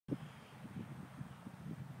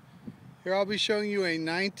Here I'll be showing you a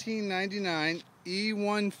 1999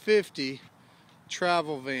 E150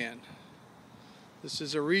 travel van. This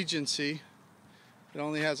is a Regency. It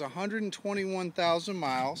only has 121,000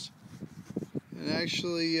 miles and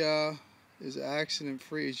actually is accident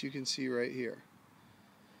free, as you can see right here.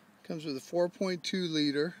 Comes with a 4.2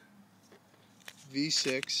 liter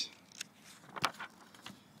V6.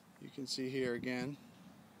 You can see here again,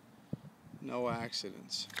 no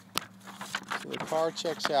accidents. So the car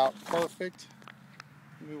checks out perfect.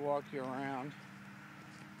 Let me walk you around,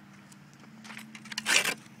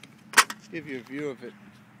 give you a view of it.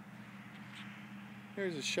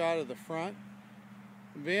 Here's a shot of the front.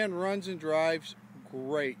 The van runs and drives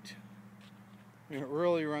great. I mean, it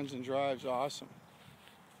really runs and drives awesome.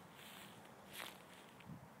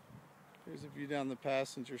 Here's a view down the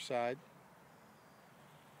passenger side.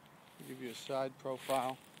 I'll give you a side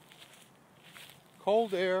profile.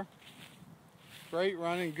 Cold air, great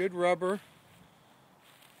running, good rubber.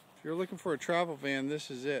 If you're looking for a travel van,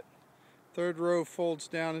 this is it. Third row folds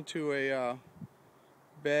down into a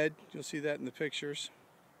bed. You'll see that in the pictures.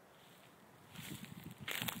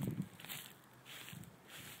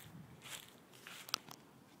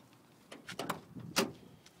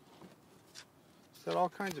 It's got all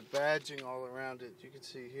kinds of badging all around it. You can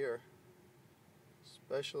see here.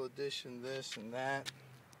 Special edition this and that.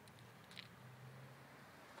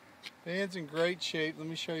 Van's in great shape. Let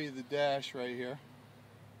me show you the dash right here.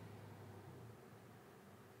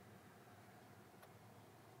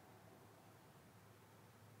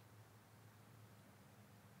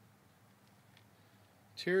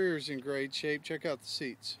 Interior's in great shape. Check out the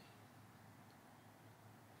seats.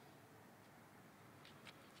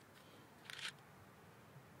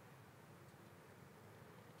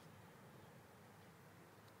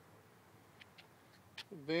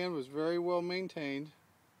 The van was very well maintained,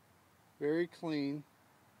 very clean,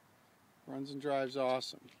 runs and drives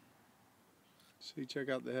awesome. So you check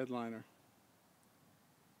out the headliner.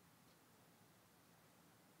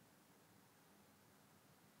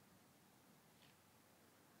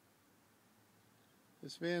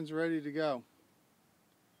 This van's ready to go.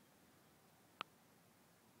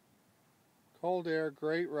 Cold air,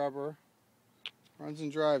 great rubber, runs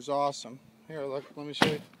and drives awesome. Here, look, let me show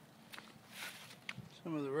you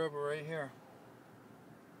some of the rubber right here.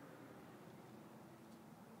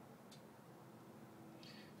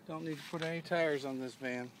 Don't need to put any tires on this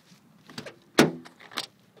van.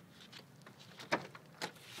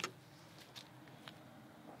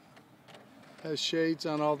 Has shades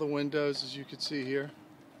on all the windows, as you can see here.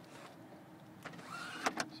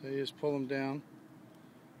 So you just pull them down.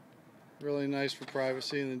 Really nice for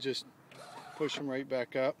privacy, and then just push them right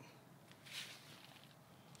back up.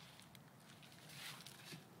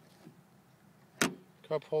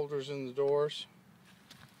 Cup holders in the doors.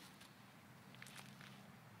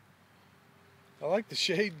 I like the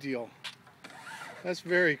shade deal. That's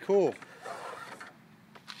very cool.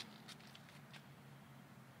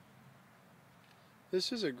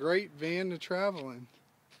 This is a great van to travel in.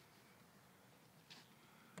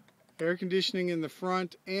 Air conditioning in the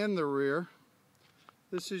front and the rear.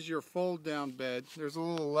 This is your fold down bed. There's a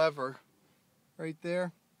little lever right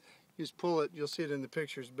there. You just pull it, you'll see it in the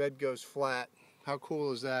pictures. Bed goes flat. How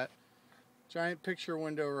cool is that? Giant picture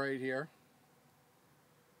window right here.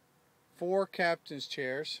 4 captain's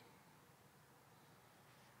chairs,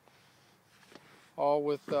 all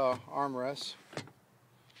with armrests.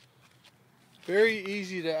 Very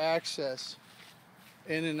easy to access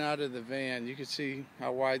in and out of the van. You can see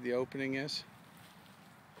how wide the opening is.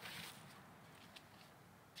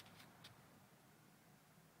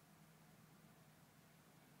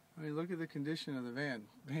 I mean, look at the condition of the van.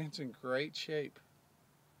 The van's in great shape.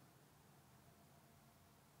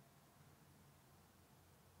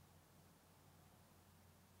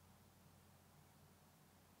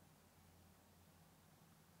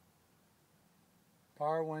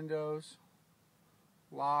 Power windows,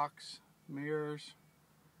 locks, mirrors,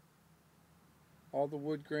 all the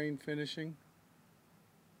wood grain finishing.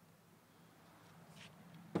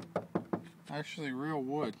 Actually real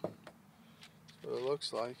wood. That's what it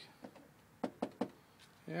looks like.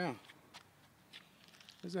 Yeah.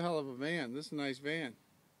 This is a hell of a van. This is a nice van.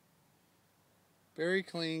 Very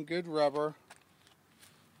clean, good rubber.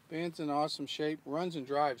 Van's in awesome shape. Runs and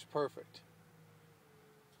drives perfect.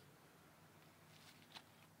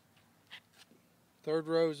 Third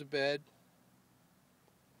row is a bed.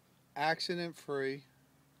 Accident free.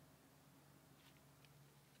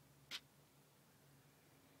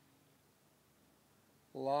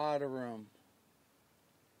 A lot of room.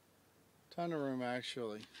 Ton of room,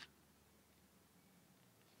 actually.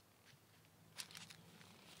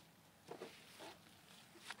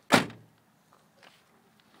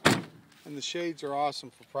 And the shades are awesome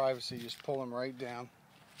for privacy. You just pull them right down.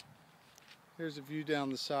 Here's a view down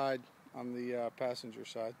the side on the passenger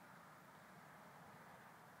side.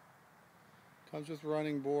 Comes with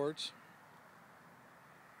running boards.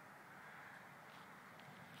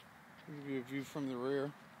 I'll give you a view from the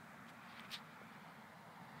rear.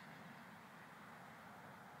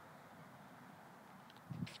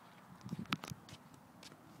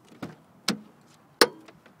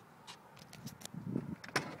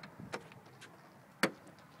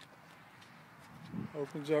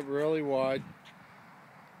 Opens up really wide.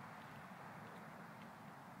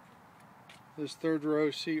 This third row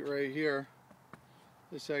seat right here,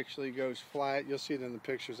 this actually goes flat. You'll see it in the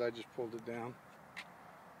pictures. I just pulled it down.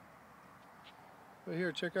 But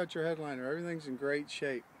here, check out your headliner. Everything's in great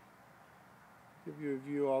shape. Give you a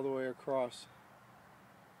view all the way across.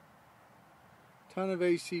 Ton of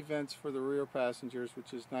AC vents for the rear passengers,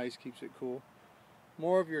 which is nice, keeps it cool.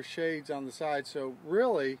 More of your shades on the side, so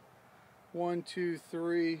really 1, 2,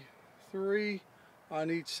 3 on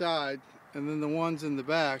each side, and then the ones in the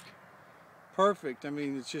back. Perfect. I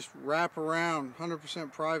mean, it's just wrap around,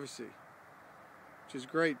 100% privacy, which is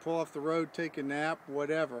great. Pull off the road, take a nap,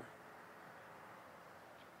 whatever.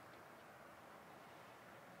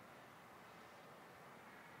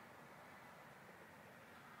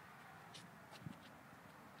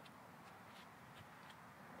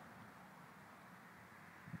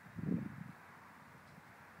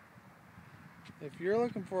 If you're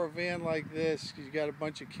looking for a van like this, you got a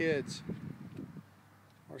bunch of kids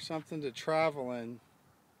or something to travel in,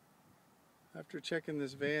 after checking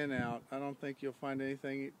this van out, I don't think you'll find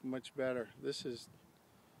anything much better. This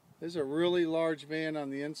is a really large van on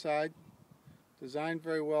the inside, designed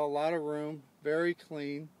very well, a lot of room, very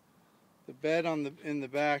clean. The bed in the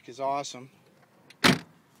back is awesome,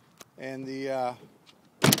 and the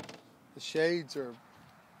shades are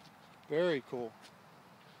very cool.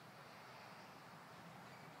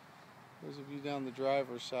 There's a view down the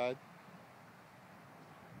driver's side.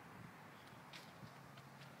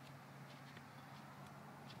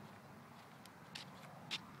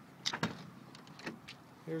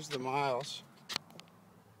 Here's the miles.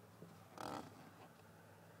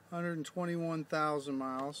 121,000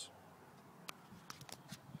 miles.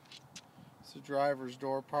 It's the driver's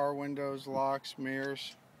door, power windows, locks,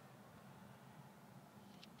 mirrors.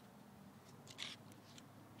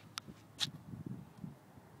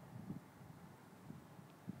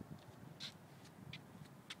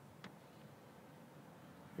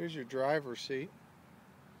 Here's your driver's seat.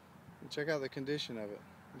 And check out the condition of it.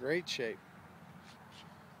 Great shape.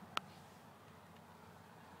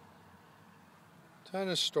 Ton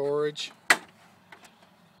of storage.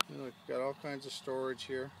 Look, got all kinds of storage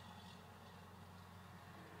here.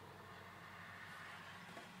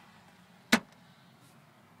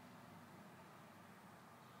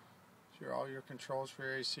 Here are all your controls for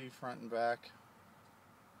your AC front and back.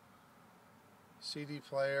 CD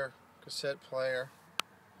player, cassette player,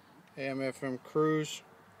 AM/FM cruise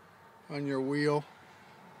on your wheel.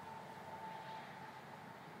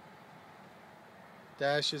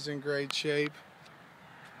 Dash is in great shape.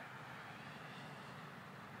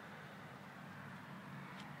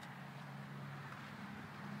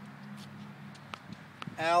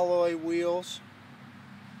 Alloy wheels.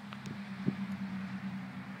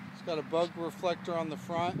 It's got a bug reflector on the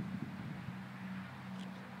front.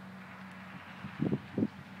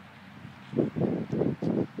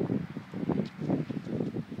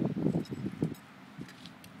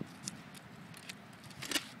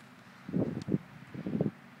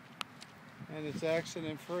 And it's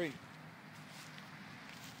accident free.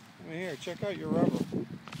 I mean, here, check out your rubber.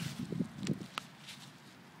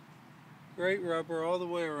 Great rubber all the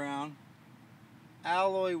way around.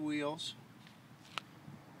 Alloy wheels.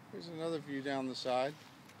 Here's another view down the side.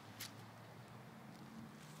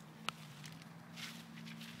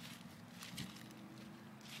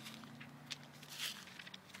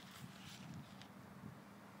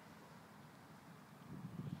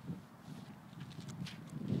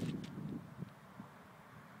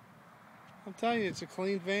 I'm telling you, it's a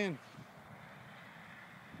clean van.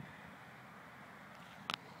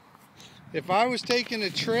 If I was taking a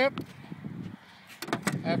trip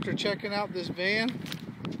after checking out this van,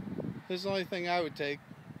 this is the only thing I would take.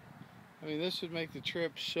 I mean, this would make the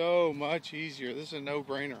trip so much easier. This is a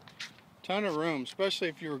no-brainer. Ton of room, especially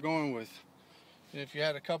if you were going with, if you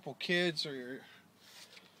had a couple kids or you're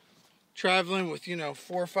traveling with,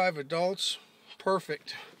 4 or 5 adults.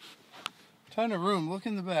 Perfect. Ton of room. Look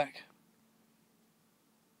in the back.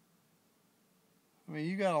 I mean,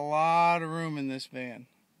 you got a lot of room in this van.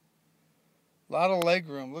 A lot of leg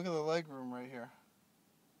room. Look at the leg room right here.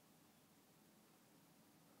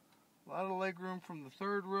 A lot of leg room from the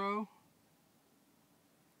third row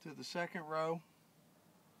to the second row,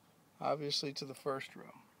 obviously to the first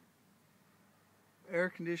row. Air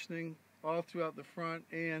conditioning all throughout the front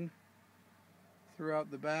and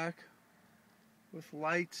throughout the back, with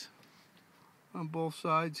lights on both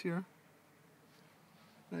sides here.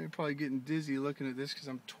 Now you're probably getting dizzy looking at this because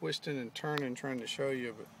I'm twisting and turning trying to show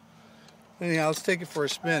you, but anyhow, let's take it for a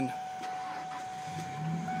spin.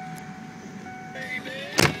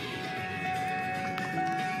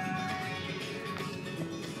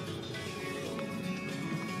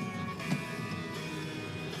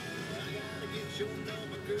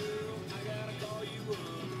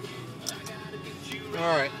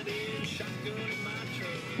 All right.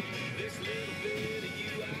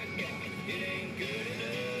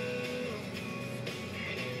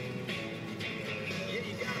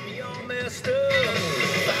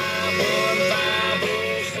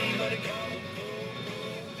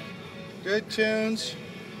 Good tunes.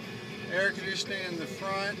 Air conditioning in the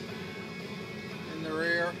front, in the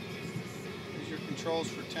rear. These are your controls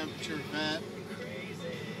for temperature, vent,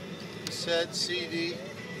 set, CD.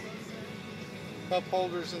 Cup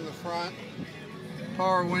holders in the front.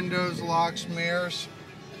 Power windows, locks, mirrors.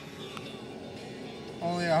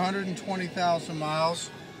 Only 120,000 miles.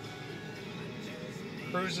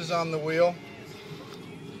 Cruises on the wheel.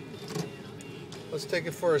 Let's take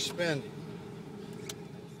it for a spin.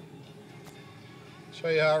 Show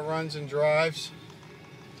you how it runs and drives.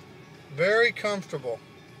 Very comfortable.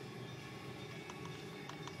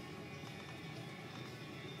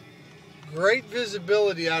 Great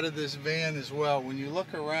visibility out of this van as well. When you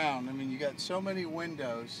look around, I mean, you got so many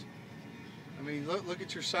windows. I mean, look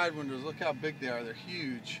at your side windows. Look how big they are. They're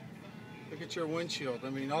huge. Look at your windshield. I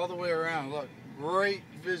mean, all the way around. Look, great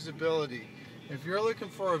visibility. If you're looking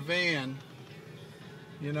for a van,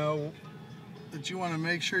 you know, that you want to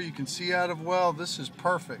make sure you can see out of well, this is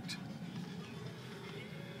perfect.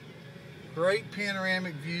 Great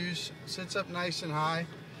panoramic views. Sits up nice and high.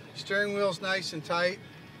 Steering wheel's nice and tight.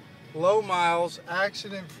 Low miles,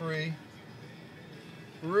 accident free,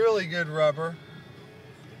 really good rubber,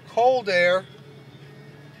 cold air.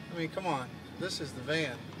 I mean, come on, this is the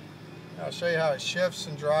van. I'll show you how it shifts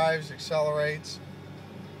and drives, accelerates.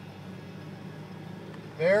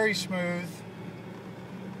 Very smooth.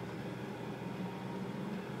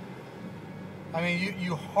 I mean,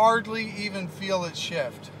 you hardly even feel it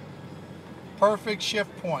shift. Perfect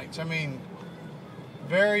shift points. I mean,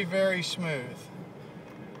 very, very smooth.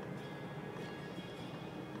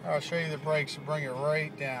 I'll show you the brakes and bring it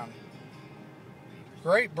right down.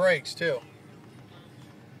 Great brakes too.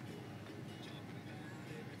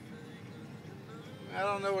 I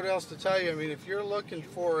don't know what else to tell you. I mean, if you're looking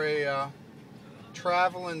for a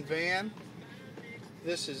traveling van,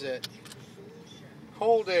 this is it.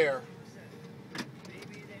 Cold air.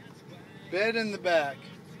 Bed in the back.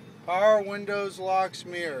 Power windows, locks,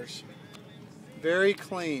 mirrors. Very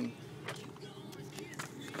clean.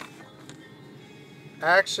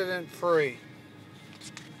 Accident free.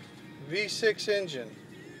 V6 engine.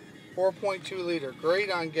 4.2 liter. Great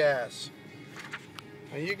on gas.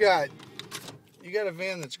 Now you got a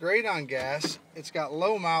van that's great on gas. It's got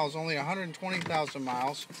low miles, only 120,000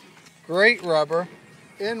 miles. Great rubber,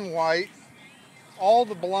 in white. All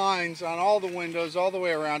the blinds on all the windows, all the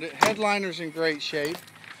way around it. Headliner's in great shape.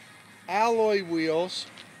 Alloy wheels.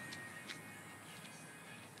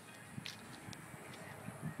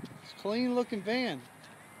 It's a clean looking van.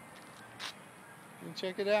 And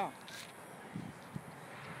check it out.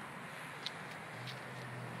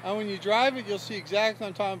 And when you drive it, you'll see exactly what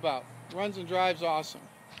I'm talking about. Runs and drives awesome.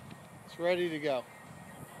 It's ready to go.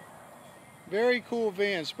 Very cool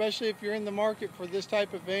van, especially if you're in the market for this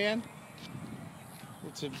type of van.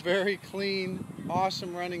 It's a very clean,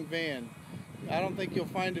 awesome running van. I don't think you'll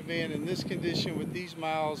find a van in this condition with these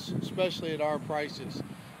miles, especially at our prices.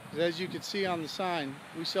 As you can see on the sign,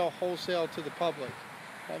 we sell wholesale to the public.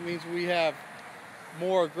 That means we have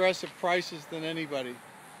more aggressive prices than anybody.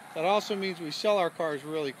 That also means we sell our cars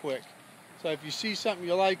really quick. So if you see something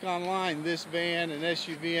you like online, this van, an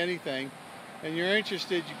SUV, anything, and you're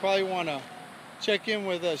interested, you probably want to check in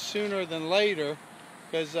with us sooner than later,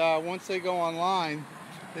 because once they go online,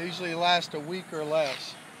 they usually last a week or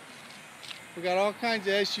less. We got all kinds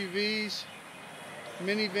of SUVs,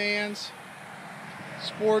 minivans,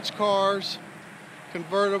 sports cars,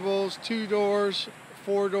 convertibles, 2 doors,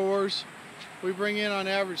 4 doors. We bring in on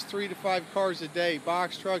average 3 to 5 cars a day.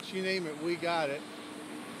 Box trucks, you name it, we got it.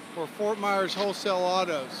 For Fort Myers Wholesale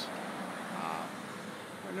Autos.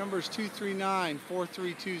 Our number is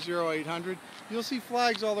 239-432-0800. You'll see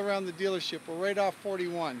flags all around the dealership. We're right off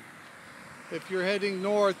 41. If you're heading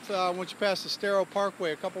north, once you pass the Stero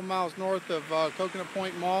Parkway, a couple miles north of Coconut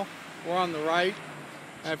Point Mall, we're on the right.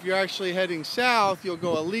 And if you're actually heading south, you'll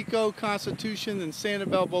go Alico, Constitution, and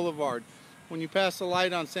Sanibel Boulevard. When you pass the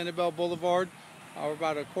light on Sanibel Boulevard, we're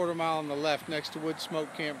about a quarter mile on the left next to Wood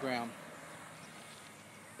Smoke Campground.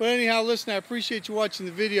 But anyhow, listen, I appreciate you watching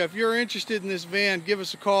the video. If you're interested in this van, give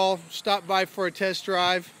us a call. Stop by for a test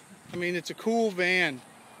drive. I mean, it's a cool van.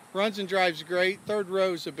 Runs and drives great. Third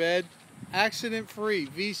row's a bed. Accident-free,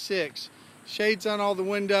 V6. Shades on all the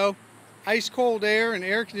window. Ice cold air and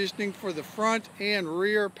air conditioning for the front and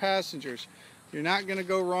rear passengers. You're not going to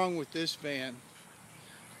go wrong with this van.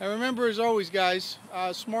 And remember, as always, guys,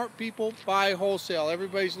 smart people buy wholesale.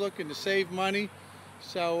 Everybody's looking to save money.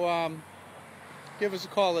 So give us a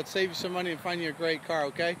call. Let's save you some money and find you a great car,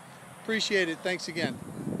 okay? Appreciate it. Thanks again.